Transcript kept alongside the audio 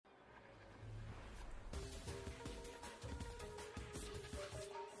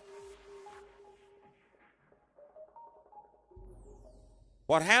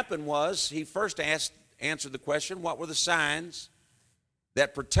what happened was he first answered the question, what were the signs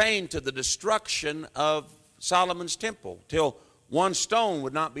that pertained to the destruction of Solomon's temple, till one stone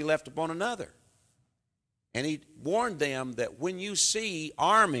would not be left upon another? And he warned them that when you see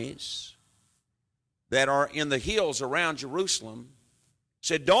armies that are in the hills around Jerusalem,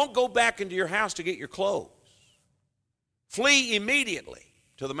 said, don't go back into your house to get your clothes. Flee immediately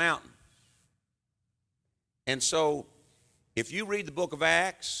to the mountain. And so, if you read the book of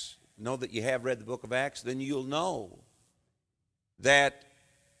Acts, know that you have read the book of Acts, then you'll know that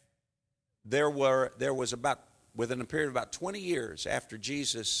there was about, within a period of about 20 years after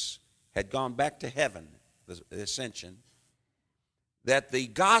Jesus had gone back to heaven, the ascension, that the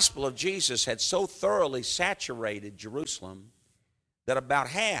gospel of Jesus had so thoroughly saturated Jerusalem that about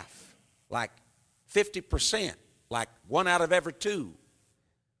half, like 50%, like 1 out of every 2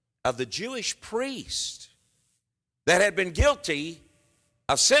 of the Jewish priests that had been guilty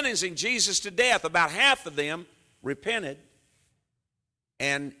of sentencing Jesus to death, about half of them repented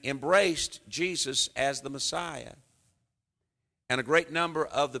and embraced Jesus as the Messiah. And a great number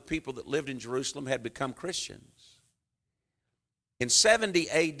of the people that lived in Jerusalem had become Christians. In 70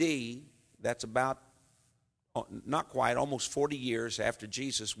 A.D., that's about, not quite, almost 40 years after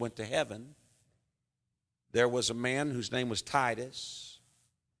Jesus went to heaven, there was a man whose name was Titus,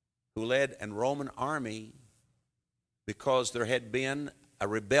 who led a Roman army because there had been a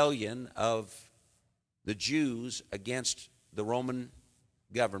rebellion of the Jews against the Roman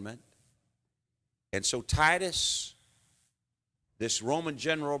government. And so Titus, this Roman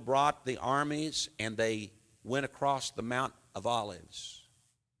general, brought the armies, and they went across the Mount of Olives.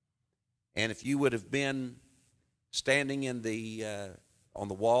 And if you would have been standing in on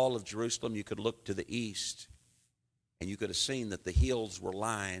the wall of Jerusalem, you could look to the east, and you could have seen that the hills were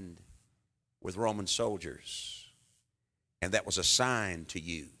lined with Roman soldiers. And that was a sign to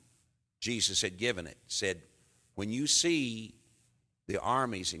you. Jesus had given it, said, when you see the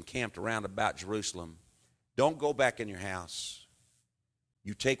armies encamped around about Jerusalem, don't go back in your house.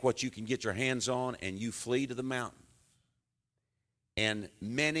 You take what you can get your hands on, and you flee to the mountain. And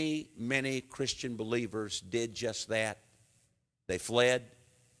many, many Christian believers did just that. They fled,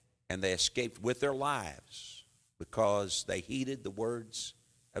 and they escaped with their lives because they heeded the words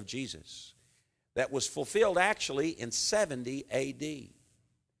of Jesus. That was fulfilled actually in 70 A.D.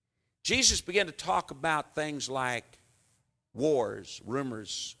 Jesus began to talk about things like wars,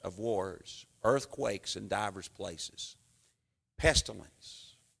 rumors of wars, earthquakes in divers places,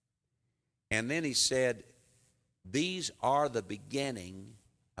 pestilence. And then he said, these are the beginning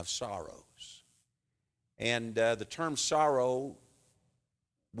of sorrows. And the term sorrow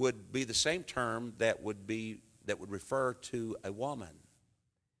would be the same term that would refer to a woman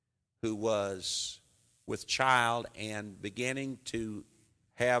who was with child and beginning to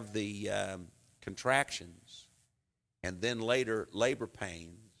have the contractions, and then later labor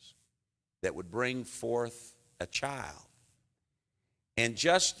pains that would bring forth a child. And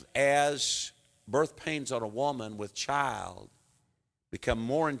just as birth pains on a woman with child become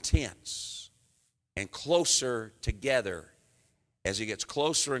more intense and closer together as it gets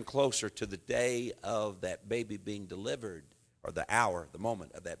closer and closer to the day of that baby being delivered, or the hour, the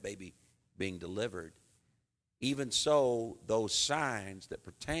moment of that baby being delivered, even so, those signs that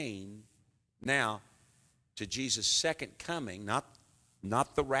pertain now to Jesus' second coming,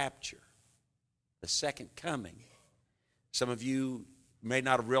 not the rapture, the second coming. Some of you may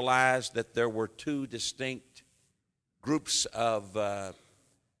not have realized that there were 2 distinct groups of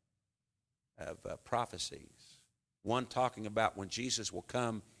prophecies. One talking about when Jesus will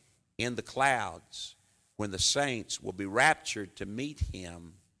come in the clouds, when the saints will be raptured to meet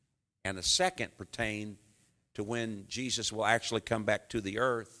him, and a second pertain to when Jesus will actually come back to the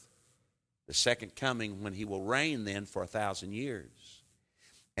earth, the second coming, when he will reign then for 1,000 years.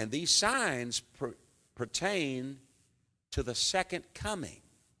 And these signs pertain to the second coming,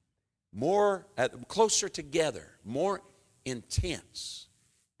 more closer together, more intense.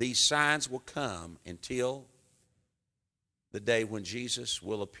 These signs will come until the day when Jesus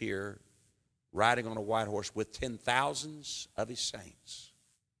will appear riding on a white horse with 10,000s of his saints,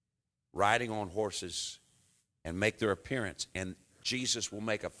 riding on horses, and make their appearance. And Jesus will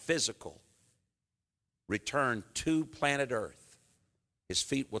make a physical return to planet Earth. His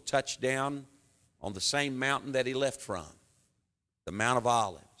feet will touch down on the same mountain that he left from, the Mount of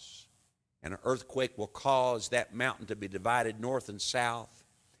Olives. And an earthquake will cause that mountain to be divided north and south,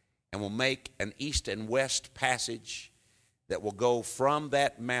 and will make an east and west passage that will go from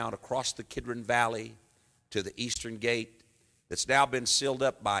that mount across the Kidron Valley to the eastern gate that's now been sealed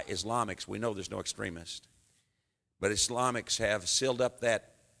up by Islamics. We know there's no extremist. But Islamics have sealed up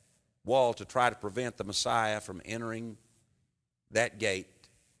that wall to try to prevent the Messiah from entering that gate.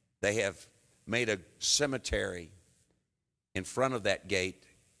 They have made a cemetery in front of that gate,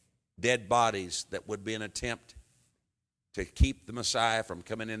 dead bodies that would be an attempt to keep the Messiah from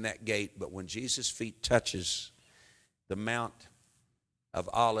coming in that gate. But when Jesus' feet touches the Mount of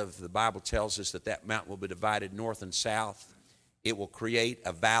Olive, the Bible tells us that that mountain will be divided north and south. It will create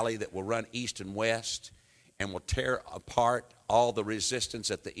a valley that will run east and west and will tear apart all the resistance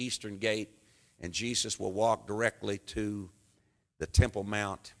at the eastern gate, and Jesus will walk directly to the Temple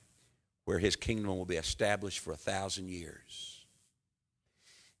Mount where his kingdom will be established for 1,000 years.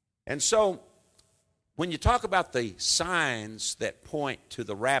 And so, when you talk about the signs that point to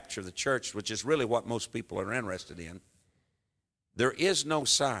the rapture of the church, which is really what most people are interested in, there is no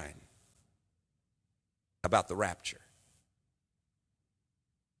sign about the rapture.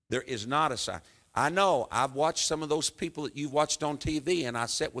 There is not a sign. I know, I've watched some of those people that you've watched on TV, and I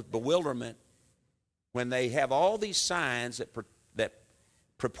sit with bewilderment when they have all these signs that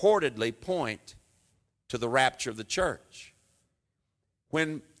purportedly point to the rapture of the church.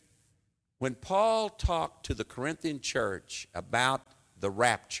 When Paul talked to the Corinthian church about the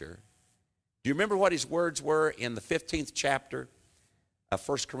rapture, do you remember what his words were in the 15th chapter of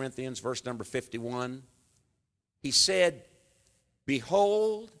 1 Corinthians, verse number 51? He said,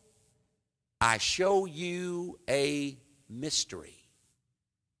 "Behold, I show you a mystery.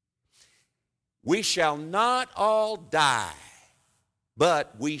 We shall not all die,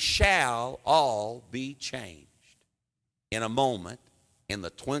 but we shall all be changed in a moment, in the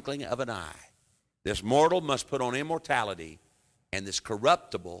twinkling of an eye. This mortal must put on immortality, and this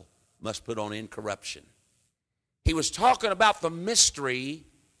corruptible must put on incorruption." He was talking about the mystery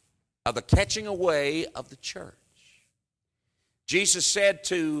of the catching away of the church. Jesus said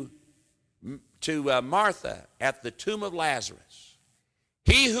to Martha at the tomb of Lazarus,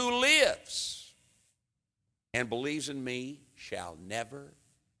 "He who lives and believes in me shall never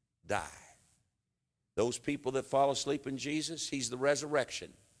die." Those people that fall asleep in Jesus, he's the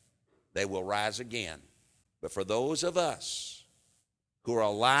resurrection. They will rise again. But for those of us who are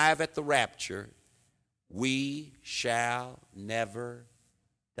alive at the rapture, we shall never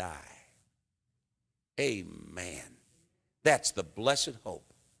die. Amen. That's the blessed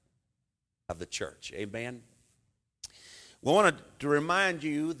hope of the church. Amen. We wanted to remind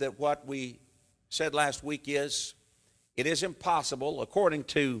you that what we said last week is, it is impossible, according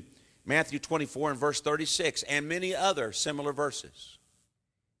to Matthew 24 and verse 36 and many other similar verses,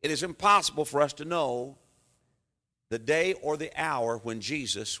 it is impossible for us to know the day or the hour when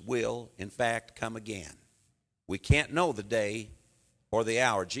Jesus will, in fact, come again. We can't know the day or the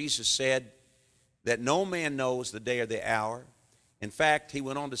hour. Jesus said that no man knows the day or the hour. In fact, he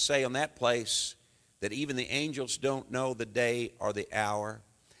went on to say on that place that even the angels don't know the day or the hour.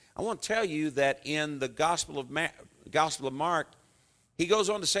 I want to tell you that in the Gospel of Mark, he goes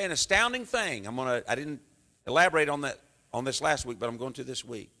on to say an astounding thing. I didn't elaborate on this last week, but I'm going to this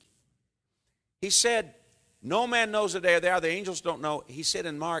week. He said, no man knows the day or the hour. The angels don't know. He said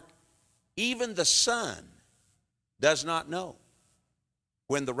in Mark, even the Son does not know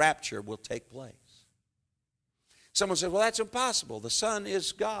when the rapture will take place. Someone said, well, that's impossible. The Son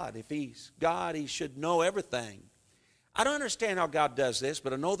is God. If he's God, he should know everything. I don't understand how God does this,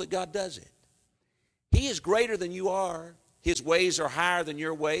 but I know that God does it. He is greater than you are. His ways are higher than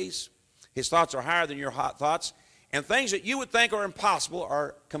your ways. His thoughts are higher than your thoughts. And things that you would think are impossible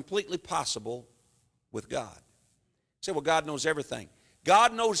are completely possible with God. You say, well, God knows everything.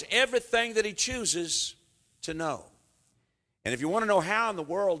 God knows everything that he chooses to know. And if you want to know how in the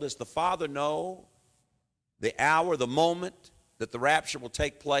world does the Father know the hour, the moment that the rapture will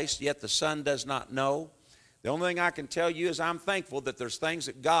take place, yet the Son does not know, the only thing I can tell you is I'm thankful that there's things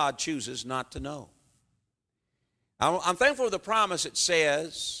that God chooses not to know. I'm thankful for the promise that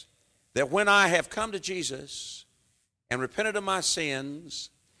says that when I have come to Jesus and repented of my sins,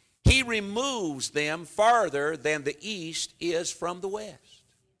 he removes them farther than the east is from the west.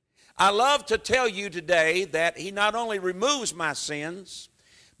 I love to tell you today that he not only removes my sins,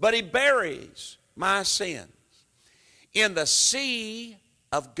 but he buries my sins in the sea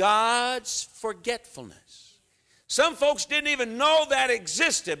of God's forgetfulness. Some folks didn't even know that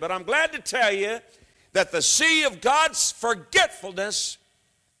existed, but I'm glad to tell you that the sea of God's forgetfulness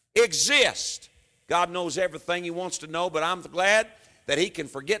exists. God knows everything he wants to know, but I'm glad that he can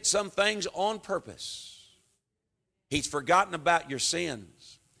forget some things on purpose. He's forgotten about your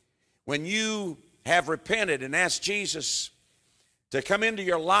sins. When you have repented and asked Jesus to come into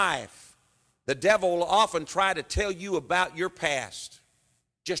your life, the devil will often try to tell you about your past.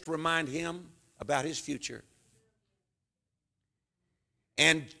 Just remind him about his future.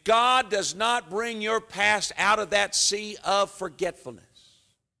 And God does not bring your past out of that sea of forgetfulness.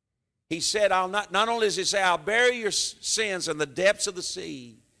 He said, not only does he say, I'll bury your sins in the depths of the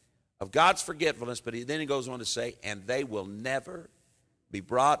sea of God's forgetfulness, but then he goes on to say, and they will never be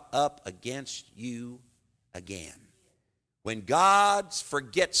brought up against you again. When God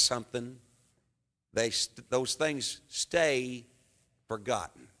forgets something, those things stay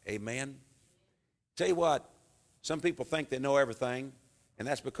forgotten. Amen? Tell you what, some people think they know everything, and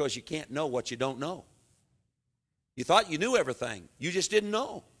that's because you can't know what you don't know. You thought you knew everything. You just didn't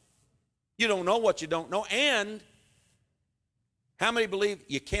know. You don't know what you don't know. And how many believe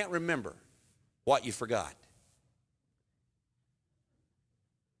you can't remember what you forgot?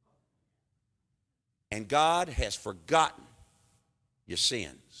 And God has forgotten your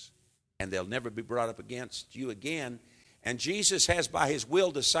sins, and they'll never be brought up against you again. And Jesus has, by his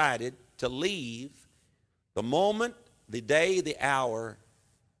will, decided to leave the moment, the day, the hour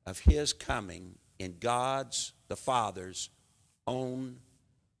of his coming in God's, the Father's, own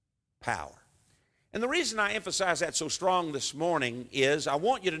power. And the reason I emphasize that so strong this morning is I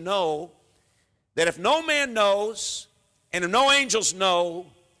want you to know that if no man knows, and if no angels know,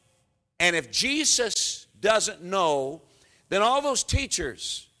 and if Jesus doesn't know, then all those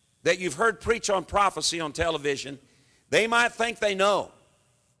teachers that you've heard preach on prophecy on television, they might think they know,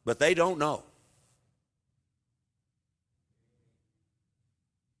 but they don't know.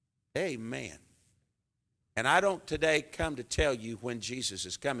 Amen. And I don't today come to tell you when Jesus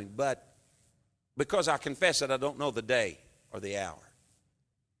is coming, but because I confess that I don't know the day or the hour.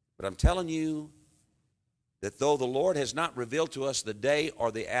 But I'm telling you that though the Lord has not revealed to us the day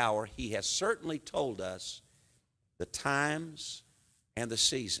or the hour, he has certainly told us the times and the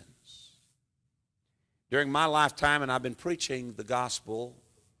seasons. During my lifetime, and I've been preaching the gospel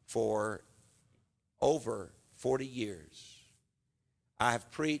for over 40 years, I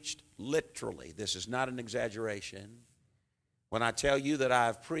have preached literally, this is not an exaggeration, when I tell you that I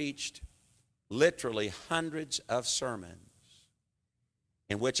have preached literally hundreds of sermons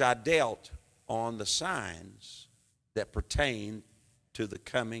in which I dealt on the signs that pertain to the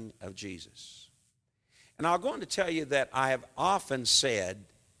coming of Jesus. And I'm going to tell you that I have often said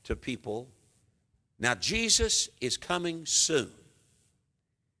to people, now Jesus is coming soon.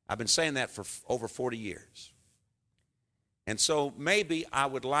 I've been saying that for over 40 years. And so maybe I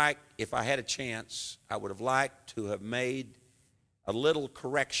would like, if I had a chance, I would have liked to have made a little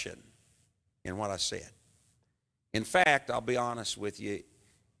correction in what I said. In fact, I'll be honest with you,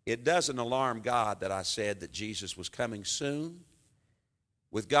 it doesn't alarm God that I said that Jesus was coming soon.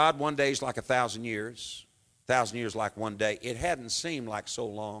 With God, one day is like 1,000 years, 1,000 years like one day. It hadn't seemed like so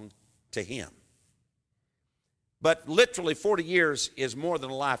long to him. But literally 40 years is more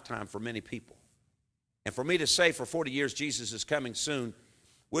than a lifetime for many people. And for me to say for 40 years Jesus is coming soon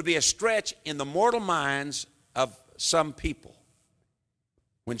would be a stretch in the mortal minds of some people.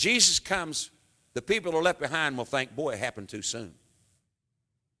 When Jesus comes, the people who are left behind will think, boy, it happened too soon.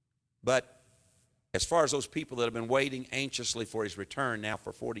 But as far as those people that have been waiting anxiously for his return now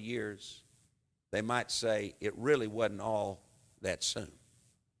for 40 years, they might say it really wasn't all that soon.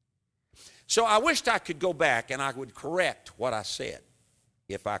 So I wished I could go back and I would correct what I said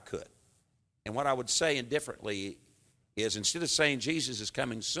if I could. And what I would say indifferently is instead of saying Jesus is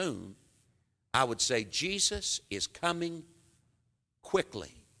coming soon, I would say Jesus is coming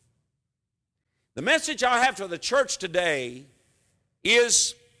quickly. The message I have for the church today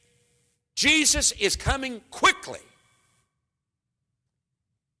is Jesus is coming quickly.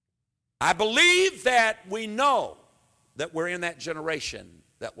 I believe that we know that we're in that generation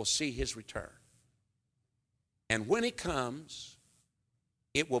that will see his return. And when he comes,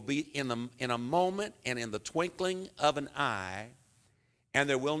 it will be in a moment and in the twinkling of an eye, and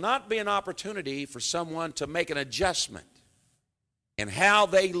there will not be an opportunity for someone to make an adjustment in how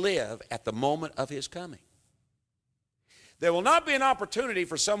they live at the moment of his coming. There will not be an opportunity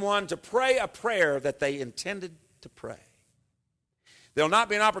for someone to pray a prayer that they intended to pray. There will not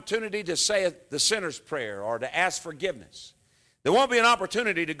be an opportunity to say the sinner's prayer or to ask forgiveness. There won't be an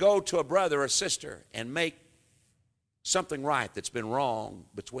opportunity to go to a brother or sister and make something right that's been wrong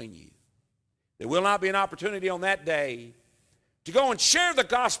between you. There will not be an opportunity on that day to go and share the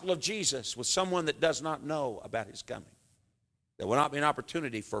gospel of Jesus with someone that does not know about his coming. There will not be an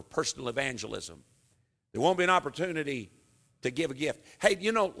opportunity for personal evangelism. There won't be an opportunity to give a gift. Hey,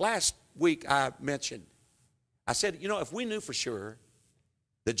 you know, last week I said, you know, if we knew for sure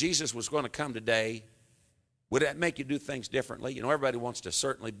that Jesus was going to come today, would that make you do things differently? You know, everybody wants to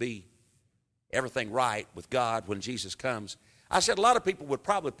certainly be everything right with God when Jesus comes. I said a lot of people would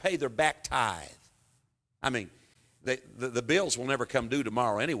probably pay their back tithe. I mean, The bills will never come due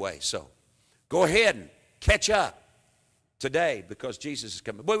tomorrow anyway, so go ahead and catch up today because Jesus is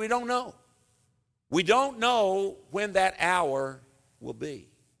coming. But we don't know. We don't know when that hour will be.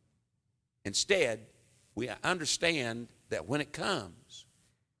 Instead, we understand that when it comes,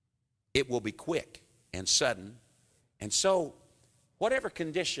 it will be quick and sudden. And so, whatever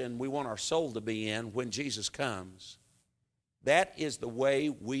condition we want our soul to be in when Jesus comes, that is the way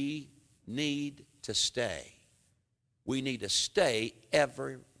we need to stay. We need to stay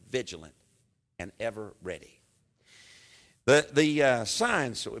ever vigilant and ever ready. The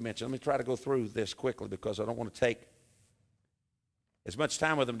signs that we mentioned, let me try to go through this quickly because I don't want to take as much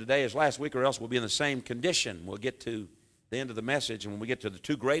time with them today as last week, or else we'll be in the same condition. We'll get to the end of the message, and when we get to the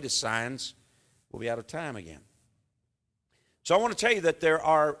two greatest signs, we'll be out of time again. So I want to tell you that there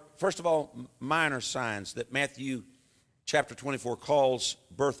are, first of all, minor signs that Matthew chapter 24 calls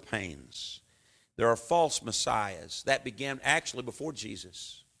birth pains. There are false messiahs. That began actually before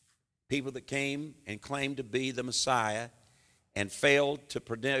Jesus. People that came and claimed to be the Messiah and failed to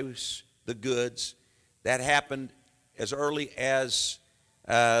produce the goods. That happened as early as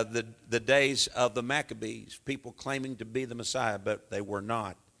the days of the Maccabees, people claiming to be the Messiah, but they were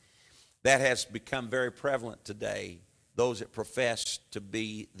not. That has become very prevalent today, those that profess to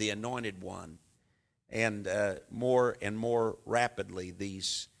be the anointed one. And more rapidly,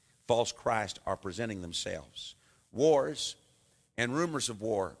 these false Christ are presenting themselves. Wars and rumors of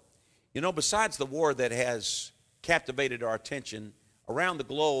war. You know, besides the war that has captivated our attention, around the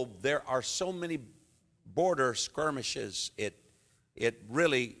globe, there are so many border skirmishes, it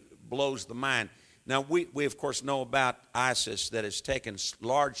really blows the mind. Now, we of course know about ISIS that has taken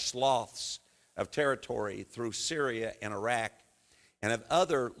large swaths of territory through Syria and Iraq, and of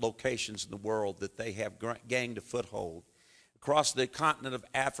other locations in the world that they have gained a foothold. Across the continent of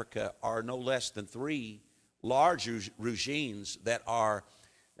Africa are no less than 3 large regimes that are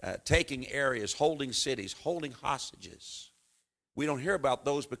taking areas, holding cities, holding hostages. We don't hear about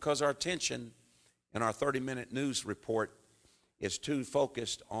those because our attention in our 30-minute news report is too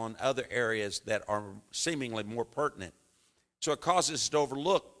focused on other areas that are seemingly more pertinent. So it causes us to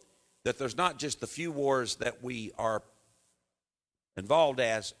overlook that there's not just the few wars that we are involved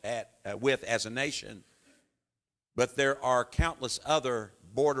with as a nation, but there are countless other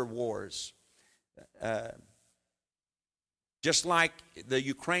border wars. Just like the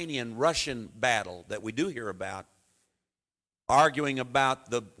Ukrainian-Russian battle that we do hear about, arguing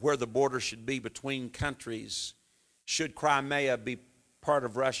about where the border should be between countries. Should Crimea be part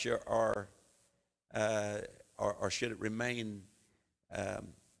of Russia, or should it remain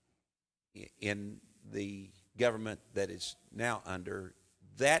in the government that is now under?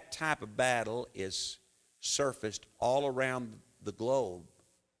 That type of battle is surfaced all around the globe.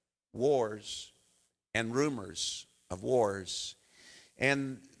 Wars and rumors of wars.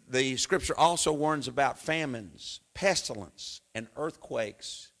 And the scripture also warns about famines, pestilence, and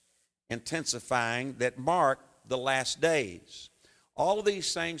earthquakes intensifying that mark the last days. All of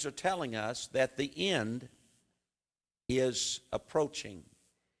these things are telling us that the end is approaching.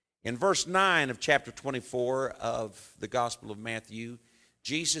 In verse 9 of chapter 24 of the Gospel of Matthew,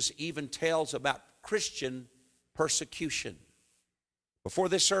 Jesus even tells about Christian persecution. Before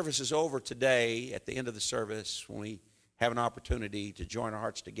this service is over today, at the end of the service, when we have an opportunity to join our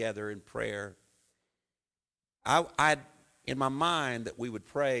hearts together in prayer, I in my mind that we would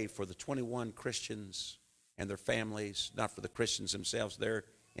pray for the 21 Christians and their families, not for the Christians themselves, they're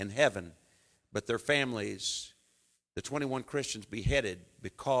in heaven, but their families, the 21 Christians beheaded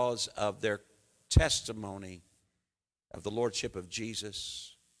because of their testimony of the Lordship of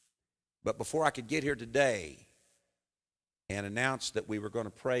Jesus. But before I could get here today and announce that we were going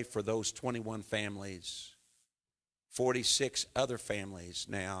to pray for those 21 families, 46 other families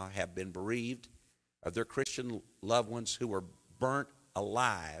now have been bereaved of their Christian loved ones who were burnt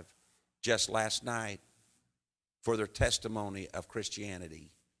alive just last night for their testimony of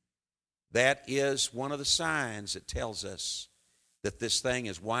Christianity. That is one of the signs that tells us that this thing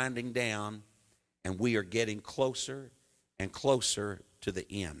is winding down and we are getting closer and closer to the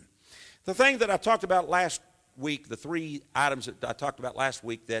end. The thing that I talked about last week, the 3 items that I talked about last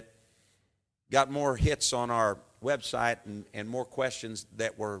week that got more hits on our website and more questions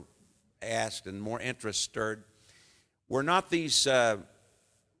that were asked and more interest stirred, were not these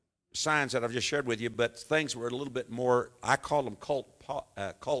signs that I've just shared with you, but things were a little bit more, I call them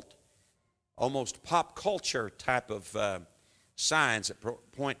cult, almost pop culture type of signs that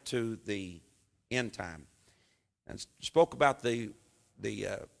point to the end time. And spoke about the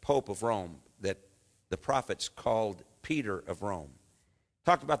Pope of Rome that the prophets called Peter of Rome.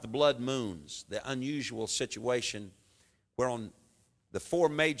 Talked about the blood moons, the unusual situation where on the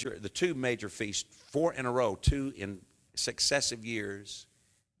two major feasts, 4 in a row, 2 in successive years,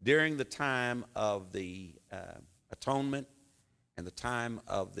 during the time of the atonement and the time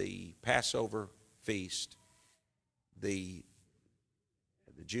of the Passover feast, the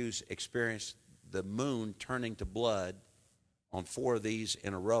Jews experienced the moon turning to blood on 4 of these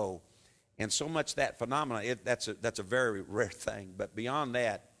in a row. And so much that phenomenon, that's a very rare thing. But beyond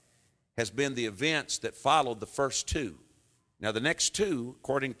that has been the events that followed the first 2. Now the next 2,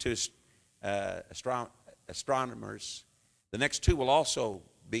 according to astronomers, the next 2 will also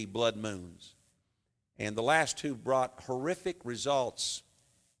be blood moons. And the last 2 brought horrific results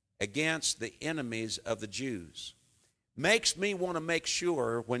against the enemies of the Jews. Makes me want to make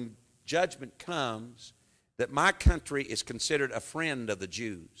sure when judgment comes that my country is considered a friend of the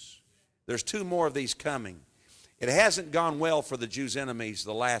Jews. There's 2 more of these coming. It hasn't gone well for the Jews' enemies,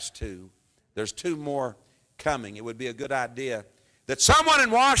 the last 2. There's 2 more coming. It would be a good idea that someone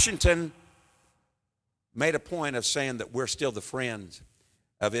in Washington made a point of saying that we're still the friends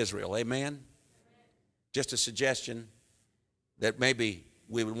of Israel. Amen? Just a suggestion that maybe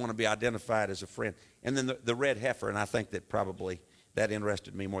we would want to be identified as a friend. And then the red heifer, and I think that probably that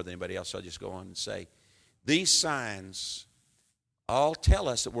interested me more than anybody else, so I'll just go on and say, these signs all tell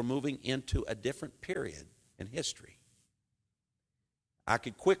us that we're moving into a different period in history. I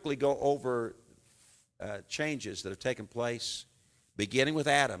could quickly go over changes that have taken place, beginning with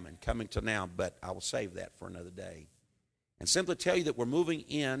Adam and coming to now, but I will save that for another day. And simply tell you that we're moving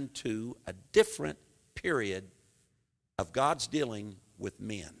into a different period of God's dealing with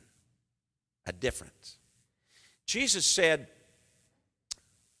men. A difference. Jesus said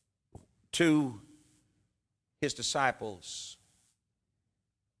to his disciples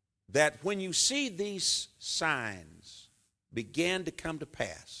that when you see these signs begin to come to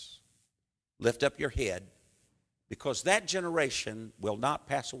pass, lift up your head, because that generation will not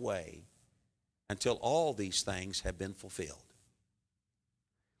pass away until all these things have been fulfilled.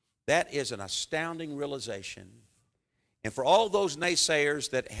 That is an astounding realization. And for all those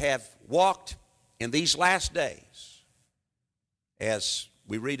naysayers that have walked in these last days, as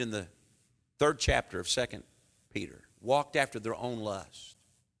we read in the 3rd chapter of 2 Peter, walked after their own lust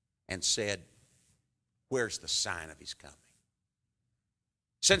and said, where's the sign of his coming?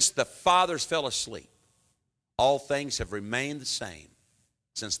 Since the fathers fell asleep, all things have remained the same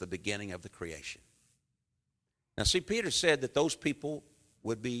since the beginning of the creation. Now see, Peter said that those people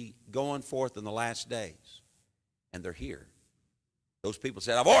would be going forth in the last days, and they're here. Those people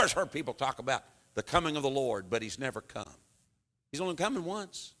said, I've always heard people talk about the coming of the Lord, but he's never come. He's only coming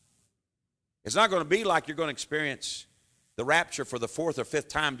once. It's not going to be like you're going to experience the rapture for the 4th or 5th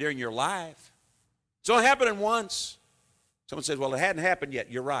time during your life. It's only happening once. Someone says, well, it hadn't happened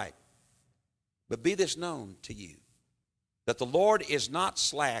yet. You're right. But be this known to you, that the Lord is not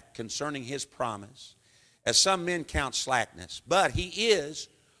slack concerning his promise, as some men count slackness, but he is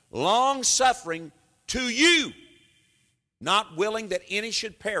long-suffering to you, not willing that any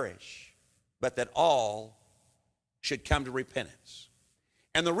should perish, but that all should come to repentance.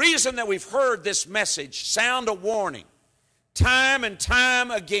 And the reason that we've heard this message sound a warning time and time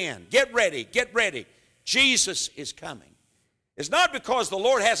again, get ready, Jesus is coming. It's not because the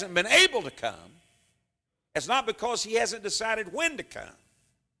Lord hasn't been able to come. It's not because he hasn't decided when to come.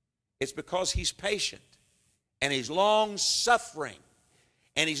 It's because he's patient and he's long-suffering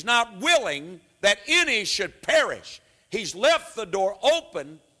and he's not willing that any should perish. He's left the door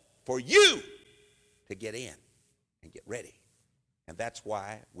open for you to get in and get ready. And that's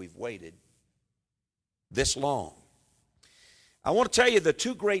why we've waited this long. I want to tell you the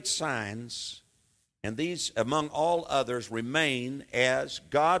 2 great signs, and these, among all others, remain as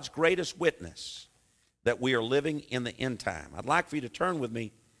God's greatest witness that we are living in the end time. I'd like for you to turn with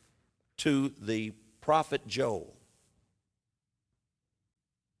me to the prophet Joel.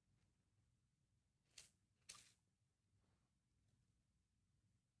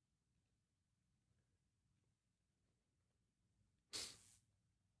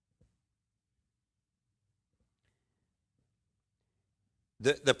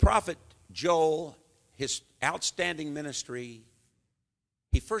 The prophet Joel, his outstanding ministry,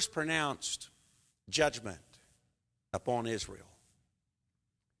 he first pronounced judgment upon Israel.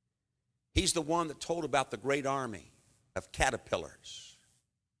 He's the one that told about the great army of caterpillars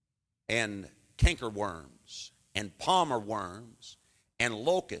and cankerworms and palmer worms and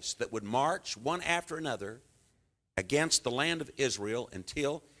locusts that would march one after another against the land of Israel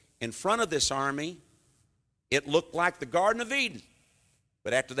until in front of this army it looked like the Garden of Eden.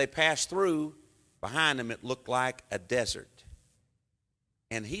 But after they passed through, behind them it looked like a desert.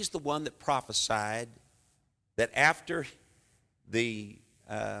 And he's the one that prophesied that after the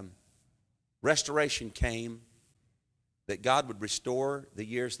restoration came, that God would restore the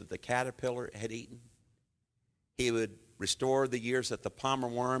years that the caterpillar had eaten. He would restore the years that the palmer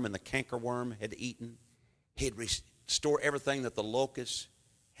worm and the cankerworm had eaten. He'd restore everything that the locust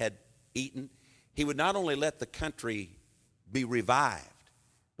had eaten. He would not only let the country be revived,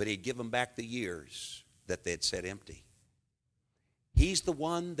 but he'd give them back the years that they had set empty. He's the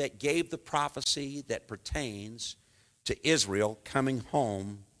one that gave the prophecy that pertains to Israel coming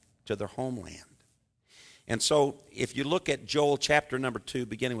home to their homeland. And so if you look at Joel chapter number 2,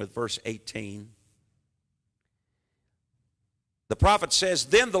 beginning with verse 18, the prophet says,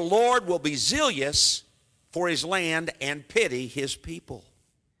 "Then the Lord will be zealous for his land and pity his people.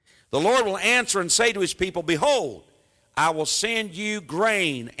 The Lord will answer and say to his people, Behold, I will send you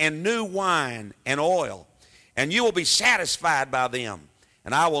grain and new wine and oil, and you will be satisfied by them,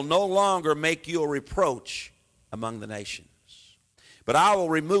 and I will no longer make you a reproach among the nations. But I will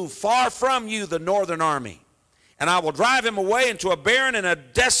remove far from you the northern army, and I will drive him away into a barren and a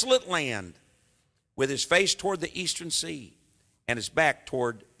desolate land, with his face toward the eastern sea and his back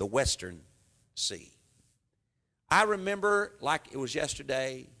toward the western sea." I remember like it was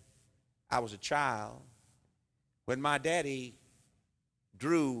yesterday, I was a child, when my daddy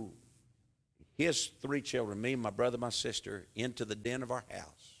drew his 3 children, me, my brother, my sister, into the den of our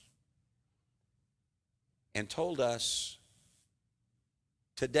house and told us,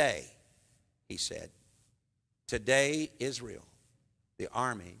 "Today," he said, "today Israel, the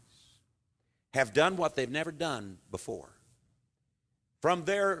armies, have done what they've never done before. From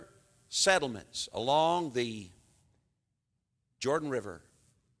their settlements along the Jordan River,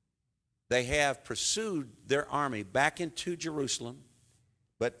 they have pursued their army back into Jerusalem,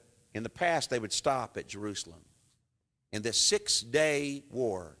 but in the past they would stop at Jerusalem. In this 6-day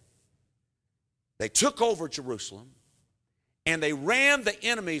war, they took over Jerusalem, and they ran the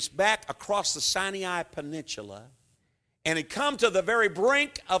enemies back across the Sinai Peninsula and had come to the very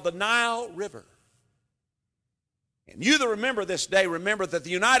brink of the Nile River. And you that remember this day, remember that the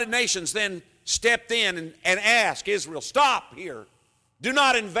United Nations then stepped in and asked Israel, "Stop here. Do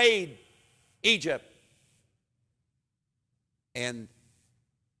not invade Egypt." And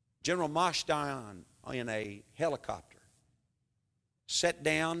General Mashdan, in a helicopter, sat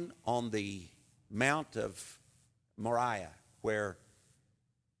down on the Mount of Moriah, where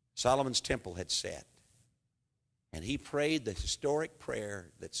Solomon's temple had sat. And he prayed the historic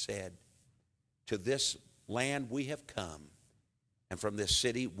prayer that said, "To this land we have come, and from this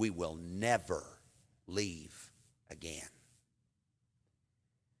city we will never leave again."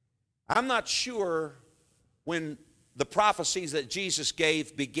 I'm not sure when the prophecies that Jesus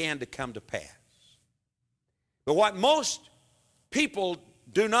gave began to come to pass. But what most people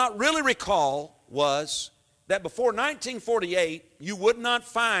do not really recall was that before 1948, you would not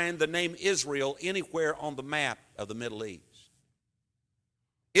find the name Israel anywhere on the map of the Middle East.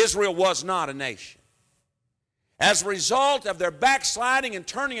 Israel was not a nation. As a result of their backsliding and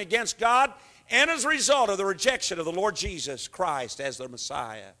turning against God, and as a result of the rejection of the Lord Jesus Christ as their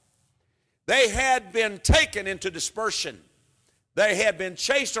Messiah, they had been taken into dispersion. They had been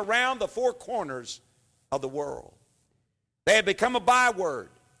chased around the 4 corners of the world. They had become a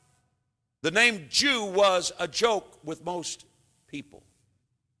byword. The name Jew was a joke with most people.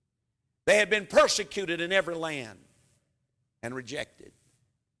 They had been persecuted in every land and rejected.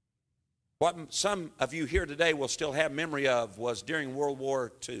 What some of you here today will still have memory of was during World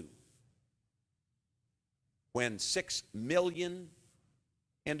War II, when 6 million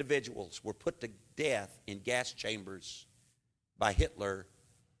individuals were put to death in gas chambers by Hitler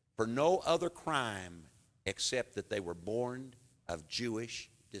for no other crime except that they were born of Jewish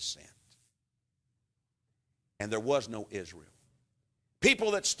descent. And there was no Israel.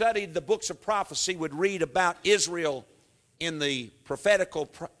 People that studied the books of prophecy would read about Israel in the prophetical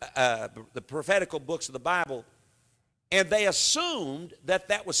books of the Bible, and they assumed that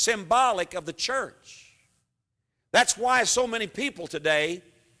that was symbolic of the church. That's why so many people today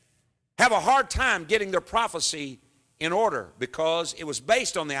have a hard time getting their prophecy in order, because it was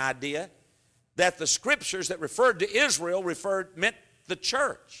based on the idea that the scriptures that referred to Israel meant the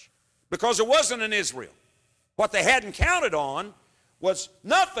church, because there wasn't an Israel. What they hadn't counted on was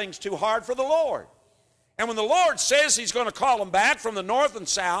nothing's too hard for the Lord. And when the Lord says he's going to call them back from the north and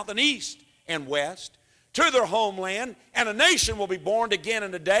south and east and west to their homeland, and a nation will be born again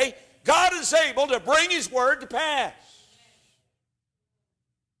in a day, God is able to bring his word to pass.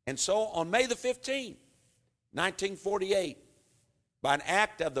 And so on May the 15th, 1948, by an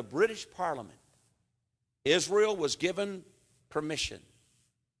act of the British Parliament, Israel was given permission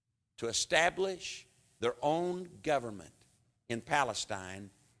to establish their own government in Palestine,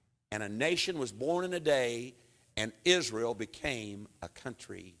 and a nation was born in a day, and Israel became a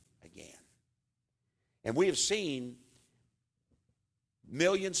country again. And we have seen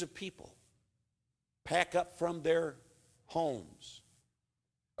millions of people pack up from their homes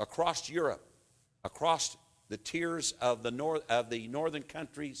across Europe, across the tiers of the northern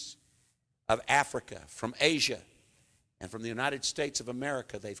countries of Africa, from Asia, and from the United States of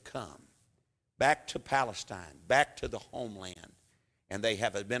America. They've come back to Palestine, back to the homeland, and they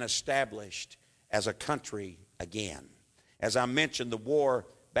have been established as a country again. As I mentioned, the war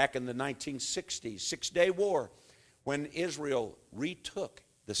back in the 1960s, Six-Day War, when Israel retook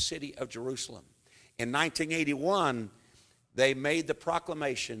the city of Jerusalem. In 1981, they made the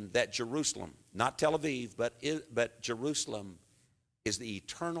proclamation that Jerusalem, not Tel Aviv, but Jerusalem is the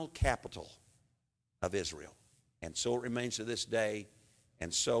eternal capital of Israel. And so it remains to this day,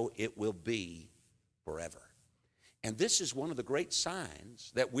 and so it will be forever. And this is one of the great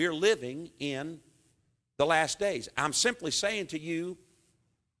signs that we're living in the last days. I'm simply saying to you,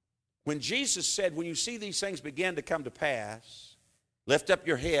 when Jesus said, when you see these things begin to come to pass, lift up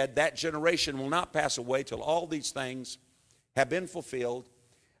your head, that generation will not pass away till all these things have been fulfilled.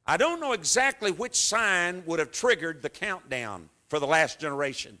 I don't know exactly which sign would have triggered the countdown for the last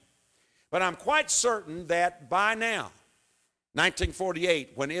generation, but I'm quite certain that by now,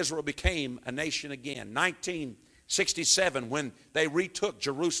 1948, when Israel became a nation again, 1967, when they retook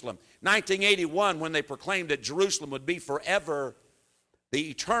Jerusalem, 1981, when they proclaimed that Jerusalem would be forever the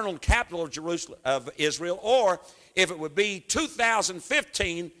eternal capital of Jerusalem, of Israel, or if it would be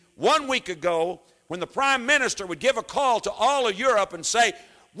 2015, 1 week ago, when the prime minister would give a call to all of Europe and say,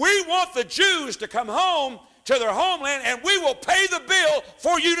 we want the Jews to come home to their homeland, and we will pay the bill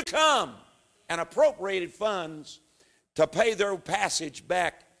for you to come, and appropriated funds to pay their passage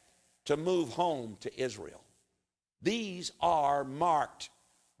back to move home to Israel. These are marked.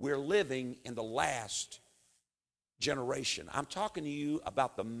 We're living in the last generation. I'm talking to you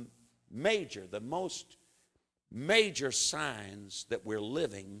about the most major signs that we're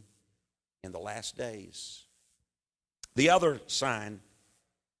living in the last days. The other sign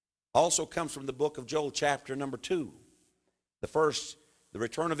also comes from the book of Joel, chapter number 2. The first, the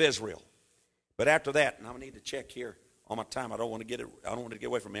return of Israel. But after that, and I'm going to need to check here on my time. I don't want to get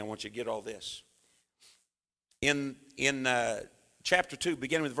away from me. I want you to get all this. In chapter 2,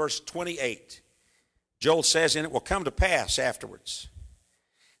 beginning with verse 28, Joel says, and it will come to pass afterwards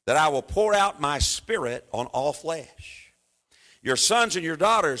that I will pour out my spirit on all flesh. Your sons and your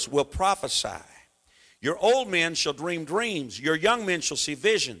daughters will prophesy. Your old men shall dream dreams. Your young men shall see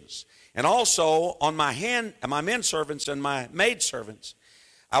visions. And also on my men servants and my maid servants,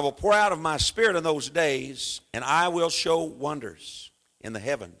 I will pour out of my spirit in those days, and I will show wonders in the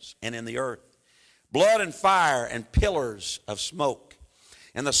heavens and in the earth, blood and fire and pillars of smoke.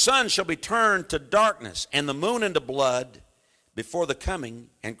 And the sun shall be turned to darkness, and the moon into blood, before the coming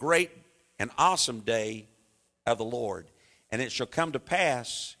and great and awesome day of the Lord. And it shall come to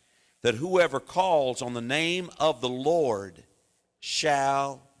pass that whoever calls on the name of the Lord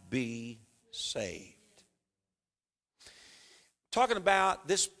shall be saved. Talking about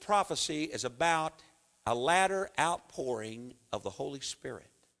this prophecy is about a latter outpouring of the Holy Spirit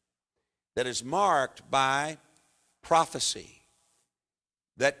that is marked by prophecy,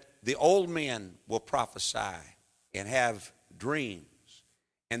 that the old men will prophesy and have dreams,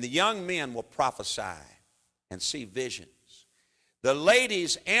 and the young men will prophesy and see visions. The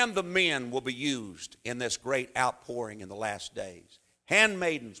ladies and the men will be used in this great outpouring in the last days.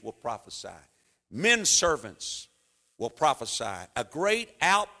 Handmaidens will prophesy. Men servants will prophesy. A great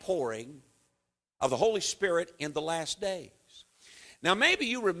outpouring of the Holy Spirit in the last days. Now maybe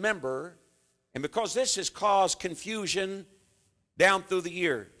you remember, and because this has caused confusion down through the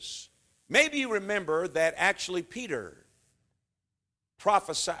years, maybe you remember that actually Peter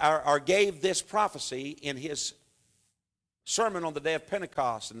prophesied or gave this prophecy in his sermon on the day of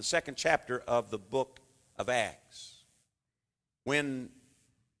Pentecost in the 2nd chapter of the book of Acts. When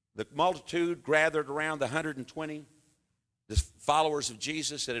the multitude gathered around the 120, the followers of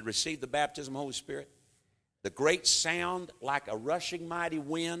Jesus that had received the baptism of the Holy Spirit, the great sound like a rushing mighty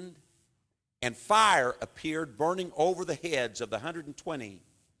wind, and fire appeared burning over the heads of the 120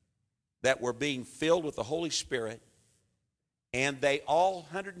 that were being filled with the Holy Spirit, and they all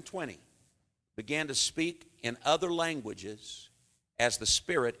 120 began to speak in other languages as the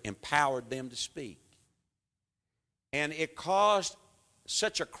Spirit empowered them to speak. And it caused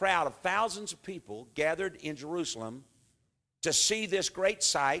such a crowd of thousands of people gathered in Jerusalem to see this great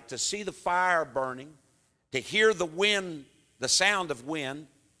sight, to see the fire burning, to hear the wind, the sound of wind,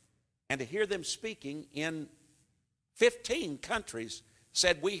 and to hear them speaking in 15 countries,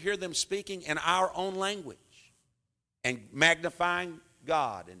 said we hear them speaking in our own language and magnifying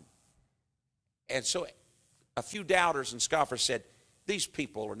God. And so a few doubters and scoffers said, these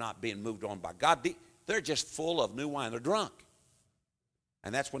people are not being moved on by God. They're just full of new wine. They're drunk.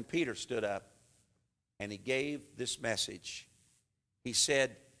 And that's when Peter stood up and he gave this message. He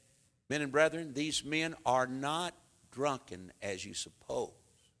said, men and brethren, these men are not drunken as you suppose.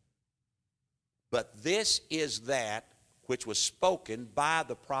 But this is that which was spoken by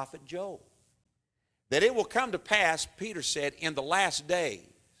the prophet Joel. That it will come to pass, Peter said, in the last days,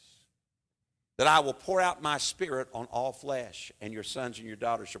 that I will pour out my spirit on all flesh, and your sons and your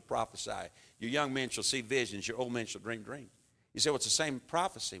daughters shall prophesy. Your young men shall see visions, your old men shall dream dreams. You say, well, it's the same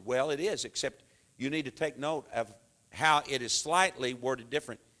prophecy. Well, it is, except you need to take note of how it is slightly worded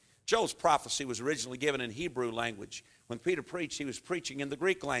different. Joel's prophecy was originally given in Hebrew language. When Peter preached, he was preaching in the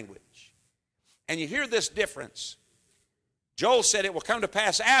Greek language. And you hear this difference. Joel said it will come to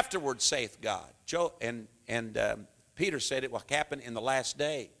pass afterwards, saith God. Peter said it will happen in the last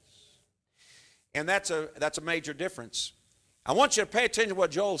days. And that's a major difference. I want you to pay attention to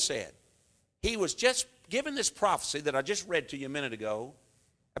what Joel said. He was just given this prophecy that I just read to you a minute ago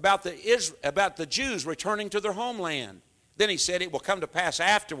about the Jews returning to their homeland. Then he said it will come to pass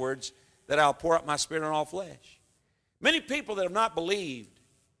afterwards that I'll pour out my spirit on all flesh. Many people that have not believed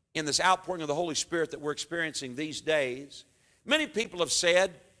in this outpouring of the Holy Spirit that we're experiencing these days, many people have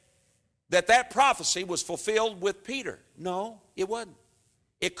said that prophecy was fulfilled with Peter. No, it wasn't.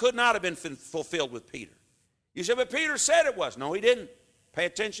 It could not have been fulfilled with Peter. You say, but Peter said it was. No, he didn't. Pay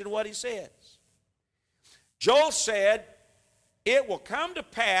attention to what he says. Joel said, it will come to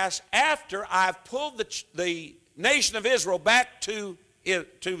pass after I've pulled the nation of Israel back to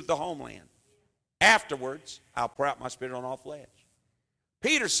the homeland. Afterwards, I'll pour out my spirit on all flesh.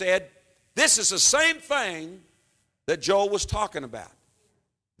 Peter said, this is the same thing that Joel was talking about.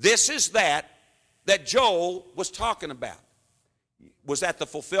 This is that Joel was talking about. Was that the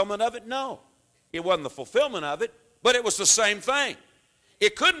fulfillment of it? No. It wasn't the fulfillment of it, but it was the same thing.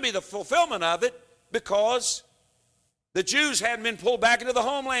 It couldn't be the fulfillment of it because the Jews hadn't been pulled back into the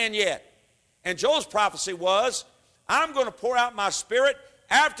homeland yet. And Joel's prophecy was, I'm going to pour out my spirit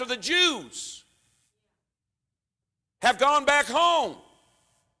after the Jews have gone back home.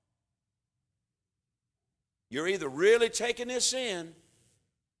 You're either really taking this in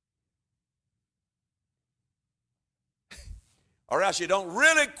or else you don't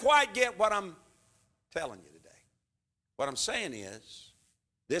really quite get what I'm telling you today. What I'm saying is,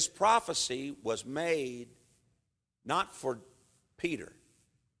 this prophecy was made not for Peter.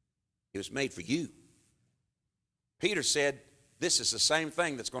 It was made for you. Peter said, this is the same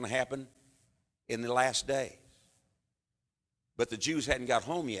thing that's going to happen in the last days. But the Jews hadn't got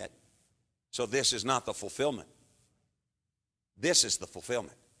home yet, so this is not the fulfillment. This is the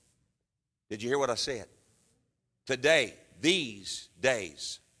fulfillment. Did you hear what I said? Today, these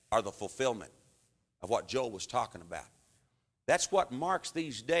days are the fulfillment of what Joel was talking about. That's what marks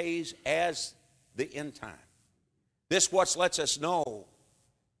these days as the end time. This what lets us know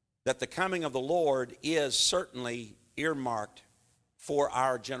that the coming of the Lord is certainly earmarked for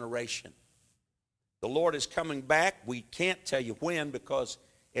our generation. The Lord is coming back. We can't tell you when because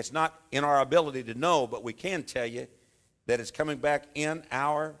it's not in our ability to know, but we can tell you that it's coming back in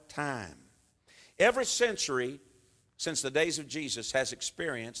our time. Every century since the days of Jesus has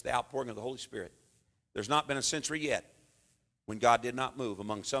experienced the outpouring of the Holy Spirit. There's not been a century yet when God did not move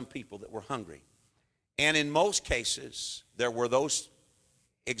among some people that were hungry. And in most cases, there were those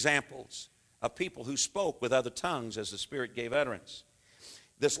examples of people who spoke with other tongues as the Spirit gave utterance.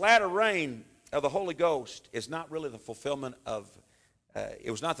 This latter rain of the Holy Ghost is not really the fulfillment of, it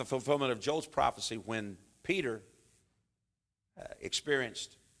was not the fulfillment of Joel's prophecy when Peter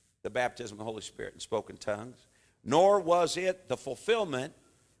experienced the baptism of the Holy Spirit and spoke in tongues, nor was it the fulfillment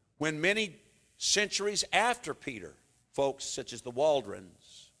when many centuries after Peter, folks such as the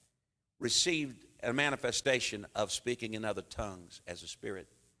Waldrons received a manifestation of speaking in other tongues as the Spirit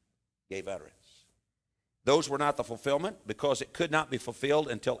gave utterance. Those were not the fulfillment because it could not be fulfilled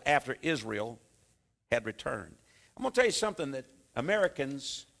until after Israel had returned. I'm going to tell you something that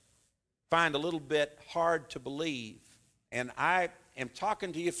Americans find a little bit hard to believe, and I am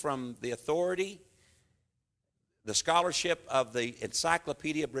talking to you from the authority, the scholarship of the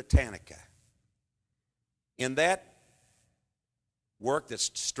Encyclopedia Britannica. In that work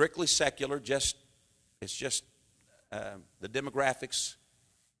that's strictly secular, it's just the demographics,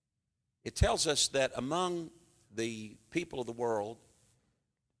 it tells us that among the people of the world,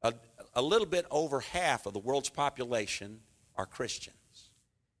 a little bit over half of the world's population are Christians.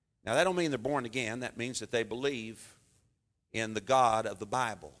 Now, that don't mean they're born again. That means that they believe in the God of the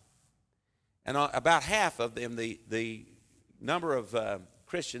Bible. And about half of them, the number of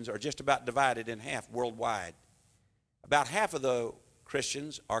Christians are just about divided in half worldwide. About half of the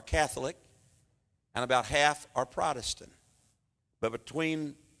Christians are Catholic, and about half are Protestant. But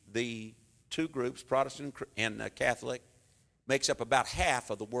between the two groups, Protestant and Catholic, makes up about half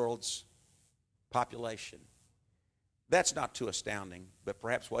of the world's population. That's not too astounding, but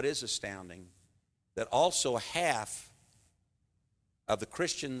perhaps what is astounding, that also half of the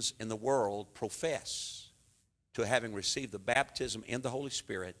Christians in the world profess to having received the baptism in the Holy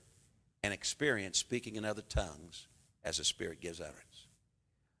Spirit and experience speaking in other tongues as the Spirit gives utterance.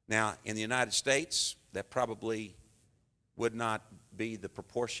 Now, in the United States, that probably would not be the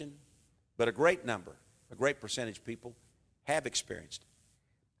proportion, but a great number, a great percentage of people have experienced it.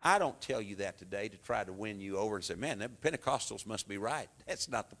 I don't tell you that today to try to win you over and say, man, the Pentecostals must be right. That's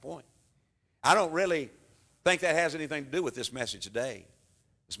not the point. I don't really think that has anything to do with this message today.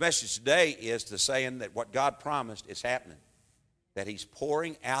 This message today is the saying that what God promised is happening, that He's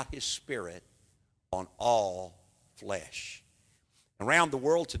pouring out His Spirit on all flesh. Around the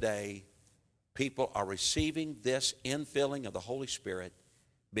world today, people are receiving this infilling of the Holy Spirit,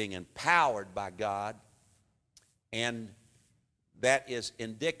 being empowered by God, and that is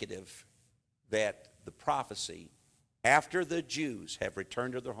indicative that the prophecy, after the Jews have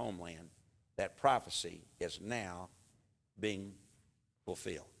returned to their homeland, that prophecy is now being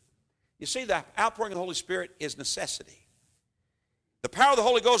fulfilled. You see, the outpouring of the Holy Spirit is necessity. The power of the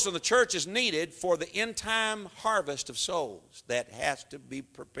Holy Ghost in the church is needed for the end-time harvest of souls that has to be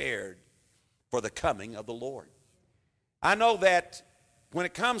prepared for the coming of the Lord. I know that when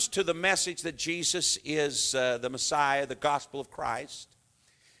it comes to the message that Jesus is the Messiah, the gospel of Christ,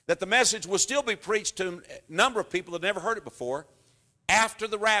 that the message will still be preached to a number of people that never heard it before after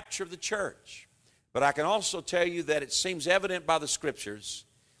the rapture of the church. But I can also tell you that it seems evident by the Scriptures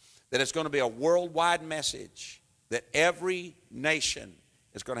that it's going to be a worldwide message, that every nation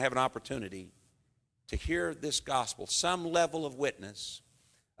is going to have an opportunity to hear this gospel, some level of witness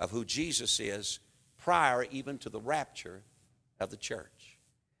of who Jesus is prior even to the rapture of the church.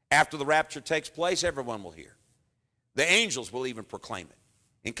 After the rapture takes place, everyone will hear. The angels will even proclaim it.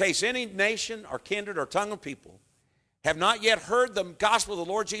 In case any nation or kindred or tongue of people have not yet heard the gospel of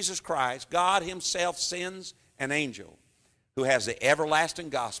the Lord Jesus Christ, God Himself sends an angel who has the everlasting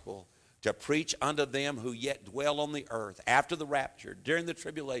gospel to preach unto them who yet dwell on the earth after the rapture, during the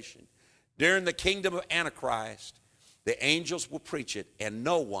tribulation, during the kingdom of Antichrist. The angels will preach it, and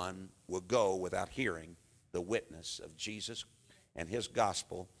no one will go without hearing the witness of Jesus and His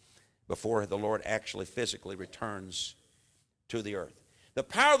gospel before the Lord actually physically returns to the earth. The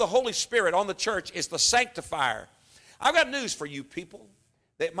power of the Holy Spirit on the church is the sanctifier. I've got news for you people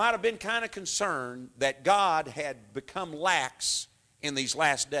that might have been kind of concerned that God had become lax in these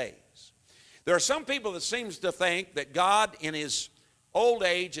last days. There are some people that seems to think that God in His old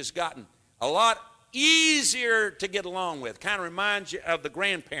age has gotten a lot easier to get along with. Kind of reminds you of the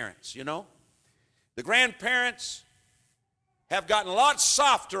grandparents, you know. The grandparents have gotten a lot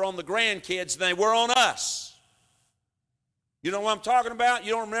softer on the grandkids than they were on us. You know what I'm talking about?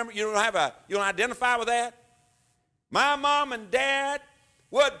 You don't remember? You don't identify with that? My mom and dad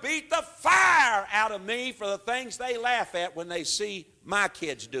would beat the fire out of me for the things they laugh at when they see my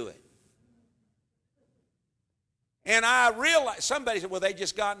kids do it. And I realized, somebody said, well, they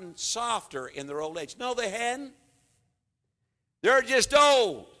just gotten softer in their old age. No, they hadn't. They're just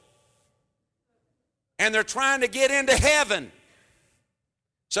old. And they're trying to get into heaven.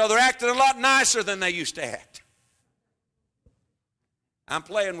 So they're acting a lot nicer than they used to act. I'm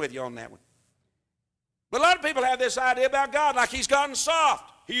playing with you on that one. But a lot of people have this idea about God, like He's gotten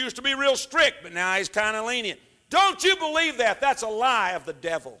soft. He used to be real strict, but now He's kind of lenient. Don't you believe that? That's a lie of the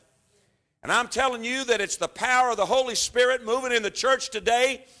devil. And I'm telling you that it's the power of the Holy Spirit moving in the church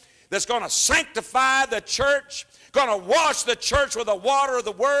today that's going to sanctify the church, going to wash the church with the water of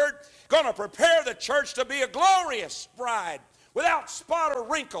the Word, going to prepare the church to be a glorious bride without spot or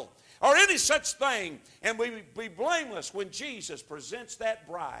wrinkle or any such thing, and we be blameless when Jesus presents that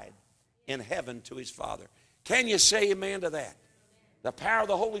bride in heaven to His Father. Can you say amen to that? The power of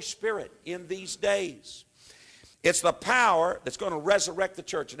the Holy Spirit in these days. It's the power that's going to resurrect the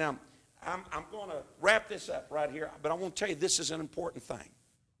church. Now, I'm going to wrap this up right here, but I want to tell you this is an important thing.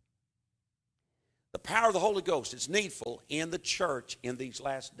 The power of the Holy Ghost is needful in the church in these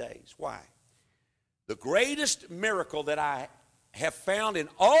last days. Why? The greatest miracle that I have found in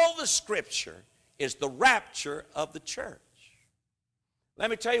all the Scripture is the rapture of the church. Let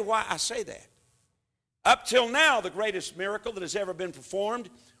me tell you why I say that. Up till now, the greatest miracle that has ever been performed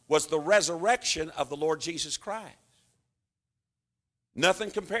was the resurrection of the Lord Jesus Christ.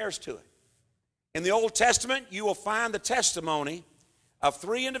 Nothing compares to it. In the Old Testament, you will find the testimony of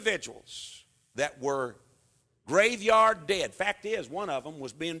 3 individuals that were graveyard dead. Fact is, one of them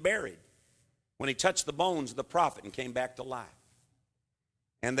was being buried when he touched the bones of the prophet and came back to life.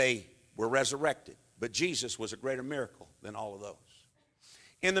 And they were resurrected. But Jesus was a greater miracle than all of those.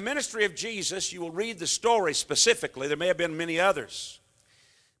 In the ministry of Jesus, you will read the story specifically. There may have been many others.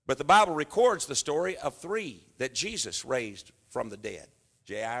 But the Bible records the story of 3 that Jesus raised from the dead.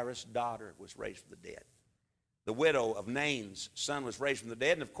 Jairus' daughter was raised from the dead. The widow of Nain's son was raised from the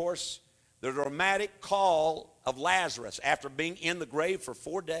dead. And of course, the dramatic call of Lazarus after being in the grave for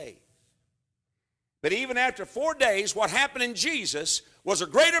 4 days. But even after 4 days, what happened in Jesus was a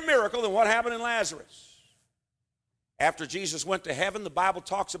greater miracle than what happened in Lazarus. After Jesus went to heaven, the Bible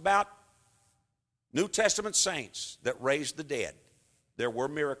talks about New Testament saints that raised the dead. There were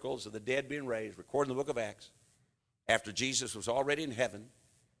miracles of the dead being raised, recorded in the book of Acts, after Jesus was already in heaven,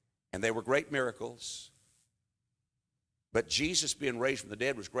 and they were great miracles. But Jesus being raised from the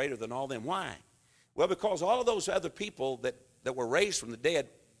dead was greater than all them. Why? Well, because all of those other people that were raised from the dead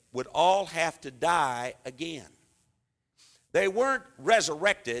would all have to die again. They weren't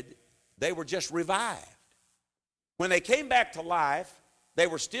resurrected, they were just revived. When they came back to life, they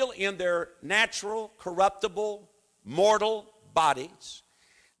were still in their natural, corruptible, mortal bodies.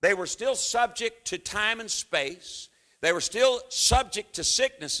 They were still subject to time and space. They were still subject to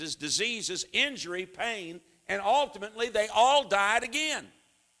sicknesses, diseases, injury, pain, and ultimately they all died again.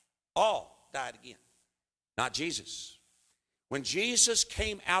 All died again. Not Jesus. When Jesus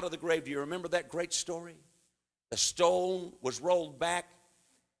came out of the grave, do you remember that great story? The stone was rolled back.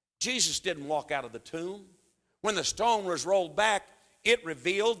 Jesus didn't walk out of the tomb. When the stone was rolled back, it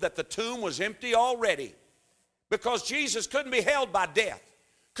revealed that the tomb was empty already. Because Jesus couldn't be held by death,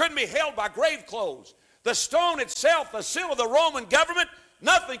 couldn't be held by grave clothes. The stone itself, the seal of the Roman government,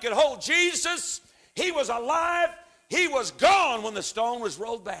 nothing could hold Jesus. He was alive. He was gone when the stone was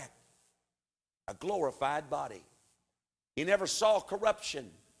rolled back. A glorified body. He never saw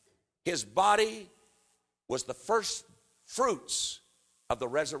corruption. His body was the first fruits of the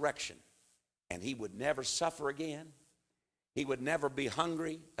resurrection. And he would never suffer again. He would never be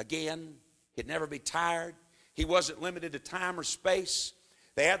hungry again. He'd never be tired. He wasn't limited to time or space.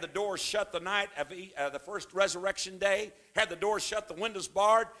 They had the doors shut the night of the first resurrection day, had the doors shut, the windows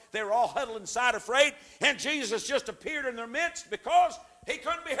barred. They were all huddled inside afraid, and Jesus just appeared in their midst because he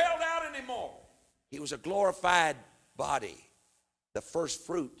couldn't be held out anymore. He was a glorified body, the first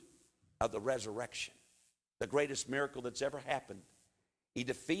fruit of the resurrection, the greatest miracle that's ever happened. He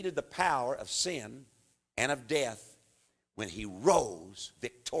defeated the power of sin and of death when he rose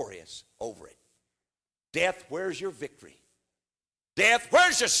victorious over it. Death, where's your victory? Death,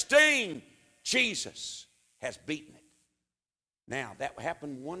 where's your sting? Jesus has beaten it. Now, that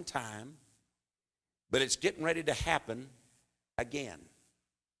happened one time, but it's getting ready to happen again.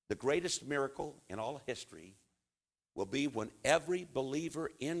 The greatest miracle in all of history will be when every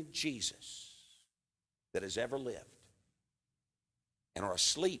believer in Jesus that has ever lived and are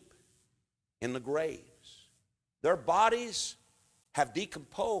asleep in the graves, their bodies have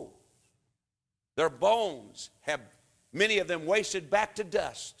decomposed. Their bones have, many of them, wasted back to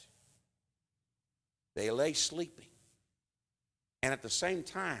dust. They lay sleeping. And at the same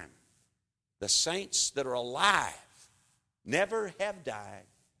time, the saints that are alive never have died.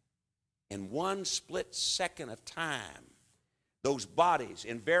 In one split second of time, those bodies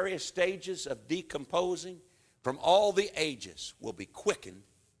in various stages of decomposing from all the ages will be quickened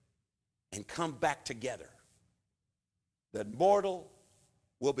and come back together. The mortal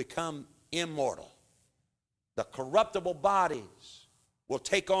will become immortal. The corruptible bodies will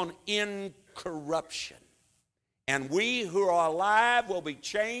take on incorruption. And we who are alive will be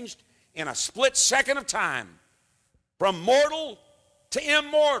changed in a split second of time from mortal to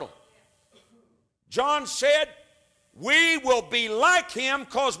immortal. John said, we will be like him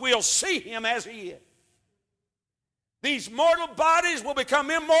because we'll see him as he is. These mortal bodies will become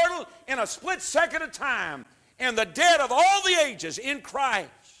immortal in a split second of time. And the dead of all the ages in Christ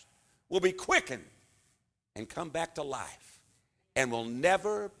will be quickened and come back to life. And will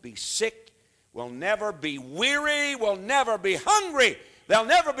never be sick, will never be weary, will never be hungry. They'll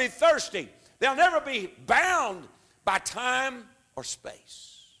never be thirsty. They'll never be bound by time or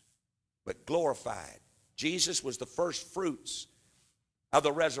space, but glorified. Jesus was the first fruits of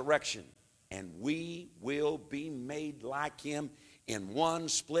the resurrection, and we will be made like him in one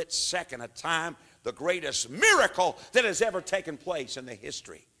split second of time, the greatest miracle that has ever taken place in the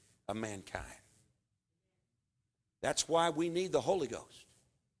history of mankind. That's why we need the Holy Ghost.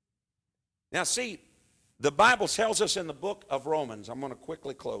 Now see, the Bible tells us in the book of Romans, I'm going to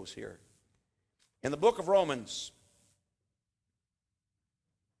quickly close here. In the book of Romans,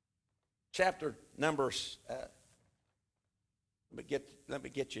 chapter numbers, let me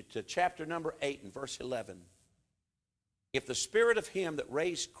get you to chapter number 8 and verse 11. If the spirit of him that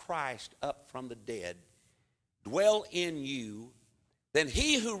raised Christ up from the dead dwell in you, then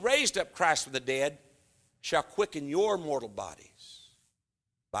he who raised up Christ from the dead shall quicken your mortal bodies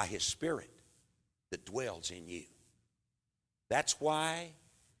by his spirit that dwells in you. That's why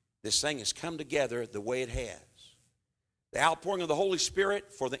this thing has come together the way it has. The outpouring of the Holy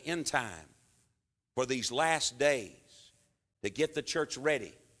Spirit for the end time, for these last days, to get the church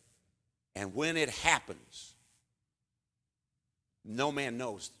ready. And when it happens, no man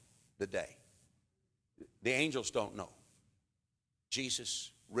knows the day. The angels don't know.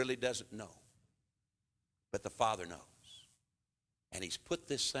 Jesus really doesn't know. But the Father knows. And he's put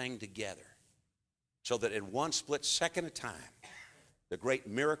this thing together so that in one split second of time, the great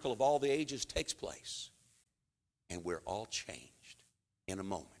miracle of all the ages takes place. And we're all changed in a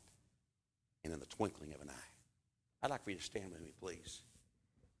moment and in the twinkling of an eye. I'd like for you to stand with me, please,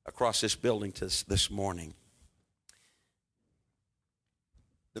 across this building this morning.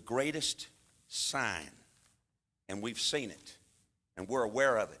 The greatest sign, and we've seen it, and we're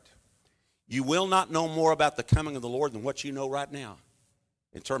aware of it. You will not know more about the coming of the Lord than what you know right now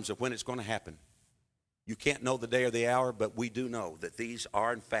in terms of when it's going to happen. You can't know the day or the hour, but we do know that these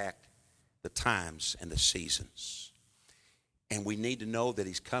are, in fact, the times and the seasons. And we need to know that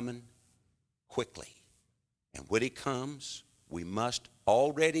he's coming quickly. And when he comes, we must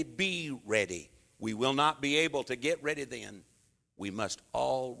already be ready. We will not be able to get ready then. We must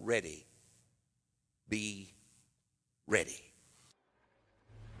already be ready.